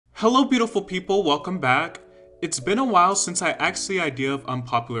Hello beautiful people, welcome back. It's been a while since I asked the idea of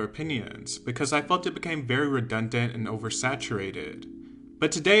unpopular opinions because I felt it became very redundant and oversaturated.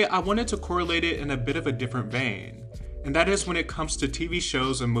 But today I wanted to correlate it in a bit of a different vein, and that is when it comes to TV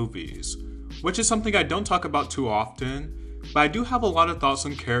shows and movies, which is something I don't talk about too often, but I do have a lot of thoughts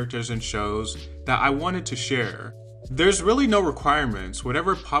on characters and shows that I wanted to share. There's really no requirements.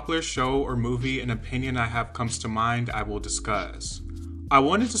 Whatever popular show or movie and opinion I have comes to mind, I will discuss. I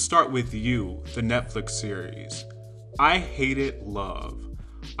wanted to start with You, the Netflix series. I hated Love.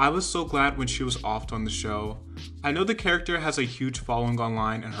 I was so glad when she was offed on the show. I know the character has a huge following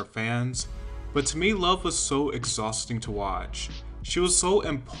online and her fans, but to me Love was so exhausting to watch. She was so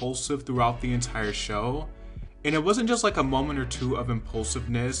impulsive throughout the entire show, and it wasn't just like a moment or two of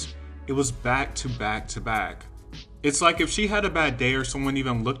impulsiveness, it was back to back to back. It's like if she had a bad day or someone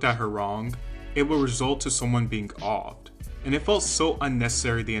even looked at her wrong, it would result to someone being offed, and it felt so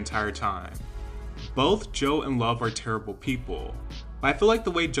unnecessary the entire time. Both Joe and Love are terrible people, but I feel like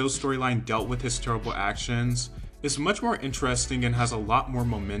the way Joe's storyline dealt with his terrible actions is much more interesting and has a lot more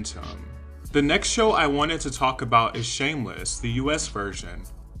momentum. The next show I wanted to talk about is Shameless, the US version,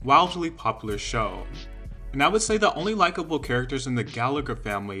 wildly popular show. And I would say the only likable characters in the Gallagher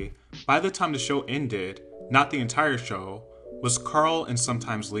family by the time the show ended, not the entire show, was Carl and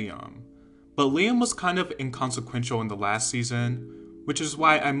sometimes Liam. But Liam was kind of inconsequential in the last season, which is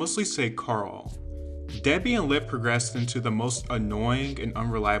why I mostly say Carl. Debbie and Lip progressed into the most annoying and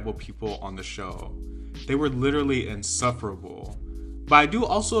unreliable people on the show. They were literally insufferable. But I do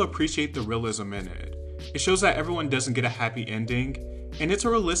also appreciate the realism in it. It shows that everyone doesn't get a happy ending, and it's a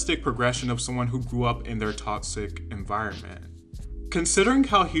realistic progression of someone who grew up in their toxic environment. Considering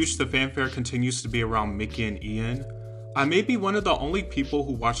how huge the fanfare continues to be around Mickey and Ian, I may be one of the only people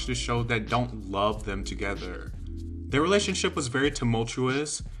who watch the show that don't love them together. Their relationship was very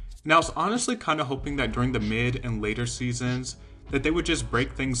tumultuous, and I was honestly kind of hoping that during the mid and later seasons that they would just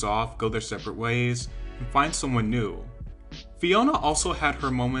break things off, go their separate ways, and find someone new. Fiona also had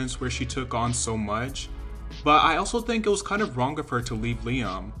her moments where she took on so much, but I also think it was kind of wrong of her to leave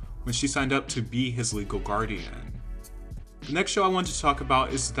Liam when she signed up to be his legal guardian. The next show I want to talk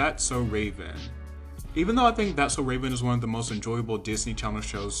about is That's So Raven. Even though I think That's So Raven is one of the most enjoyable Disney Channel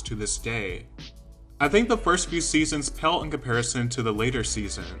shows to this day, I think the first few seasons pale in comparison to the later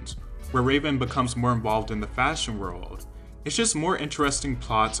seasons, where Raven becomes more involved in the fashion world. It's just more interesting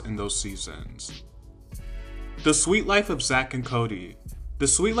plots in those seasons. The Sweet Life of Zack and Cody. The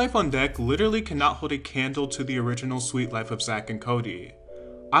Sweet Life on Deck literally cannot hold a candle to the original Sweet Life of Zack and Cody.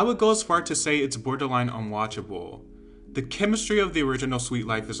 I would go as far to say it's borderline unwatchable. The chemistry of the original Sweet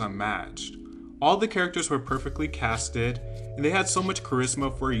Life is unmatched. All the characters were perfectly casted, and they had so much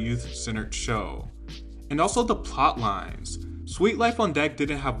charisma for a youth-centered show. And also the plot lines. Sweet Life on Deck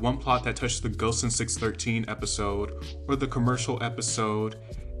didn't have one plot that touched the Ghost in 613 episode or the commercial episode.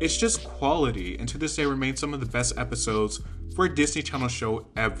 It's just quality, and to this day remains some of the best episodes for a Disney Channel show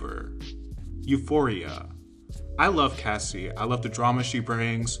ever. Euphoria. I love Cassie. I love the drama she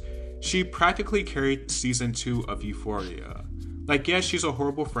brings. She practically carried season 2 of Euphoria. Like, yes, she's a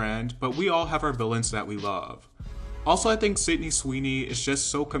horrible friend, but we all have our villains that we love. Also, I think Sydney Sweeney is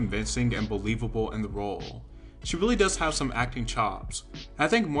just so convincing and believable in the role. She really does have some acting chops. I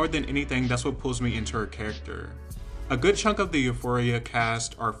think more than anything, that's what pulls me into her character. A good chunk of the Euphoria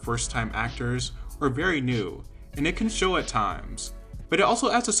cast are first-time actors or very new, and it can show at times, but it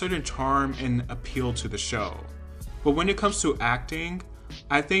also adds a certain charm and appeal to the show. But when it comes to acting,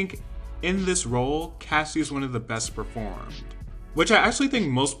 I think in this role, Cassie is one of the best performed. Which I actually think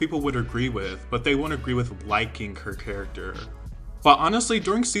most people would agree with, but they won't agree with liking her character. But honestly,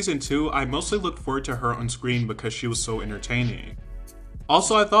 during season 2, I mostly looked forward to her on screen because she was so entertaining.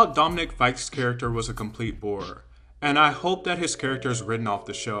 Also, I thought Dominic Fike's character was a complete bore, and I hope that his character is written off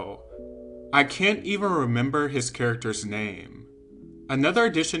the show. I can't even remember his character's name. Another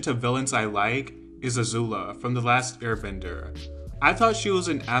addition to villains I like is Azula from The Last Airbender. I thought she was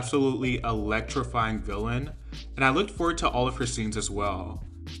an absolutely electrifying villain, and I looked forward to all of her scenes as well.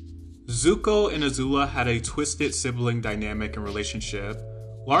 Zuko and Azula had a twisted sibling dynamic and relationship,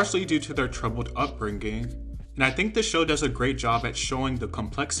 largely due to their troubled upbringing, and I think the show does a great job at showing the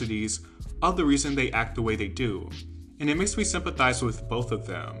complexities of the reason they act the way they do, and it makes me sympathize with both of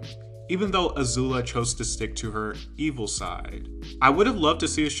them, even though Azula chose to stick to her evil side. I would have loved to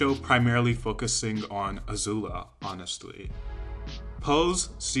see a show primarily focusing on Azula, honestly. Pose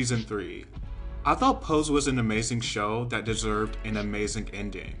Season 3. I thought Pose was an amazing show that deserved an amazing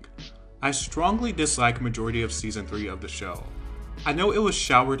ending. I strongly dislike majority of Season 3 of the show. I know it was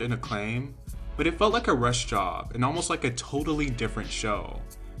showered in acclaim, but it felt like a rush job and almost like a totally different show.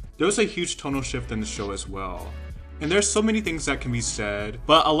 there was a huge tonal shift in the show as well. And there's so many things that can be said,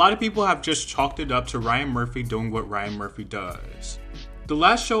 but a lot of people have just chalked it up to Ryan Murphy doing what Ryan Murphy does. The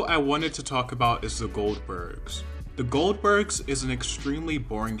last show I wanted to talk about is The Goldbergs. The Goldbergs is an extremely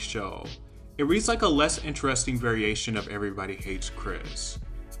boring show. It reads like a less interesting variation of Everybody Hates Chris.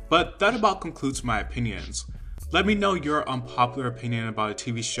 But that about concludes my opinions. Let me know your unpopular opinion about a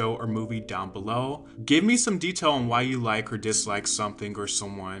TV show or movie down below. Give me some detail on why you like or dislike something or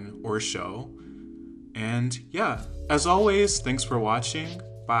someone or a show. And yeah, as always, thanks for watching.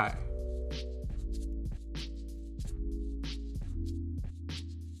 Bye.